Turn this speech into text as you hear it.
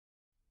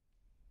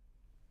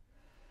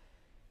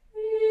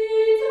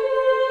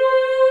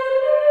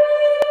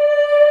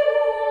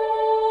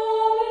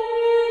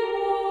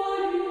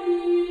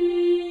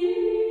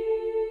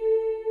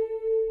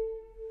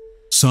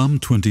Psalm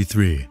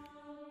 23.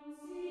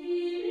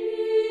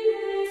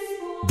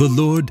 The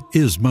Lord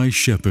is my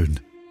shepherd,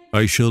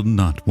 I shall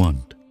not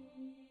want.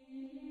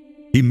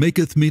 He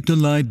maketh me to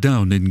lie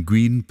down in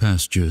green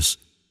pastures.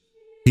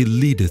 He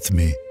leadeth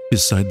me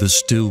beside the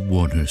still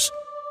waters.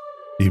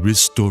 He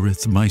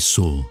restoreth my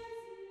soul.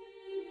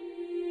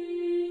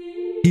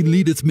 He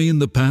leadeth me in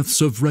the paths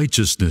of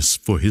righteousness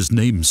for his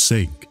name's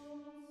sake.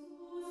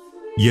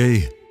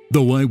 Yea,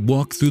 though I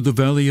walk through the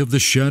valley of the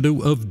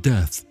shadow of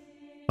death,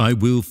 I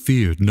will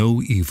fear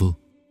no evil,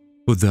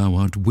 for thou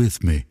art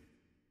with me.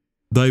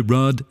 Thy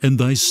rod and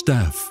thy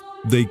staff,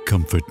 they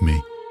comfort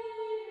me.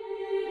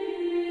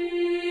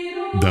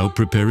 Thou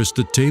preparest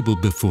a table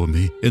before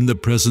me in the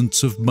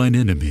presence of mine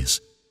enemies.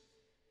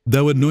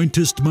 Thou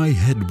anointest my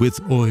head with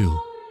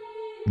oil.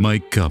 My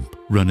cup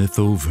runneth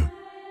over.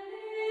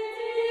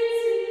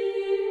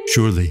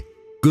 Surely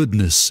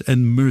goodness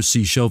and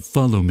mercy shall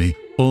follow me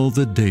all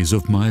the days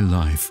of my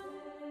life,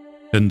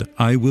 and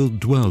I will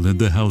dwell in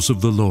the house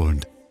of the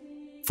Lord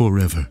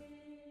forever.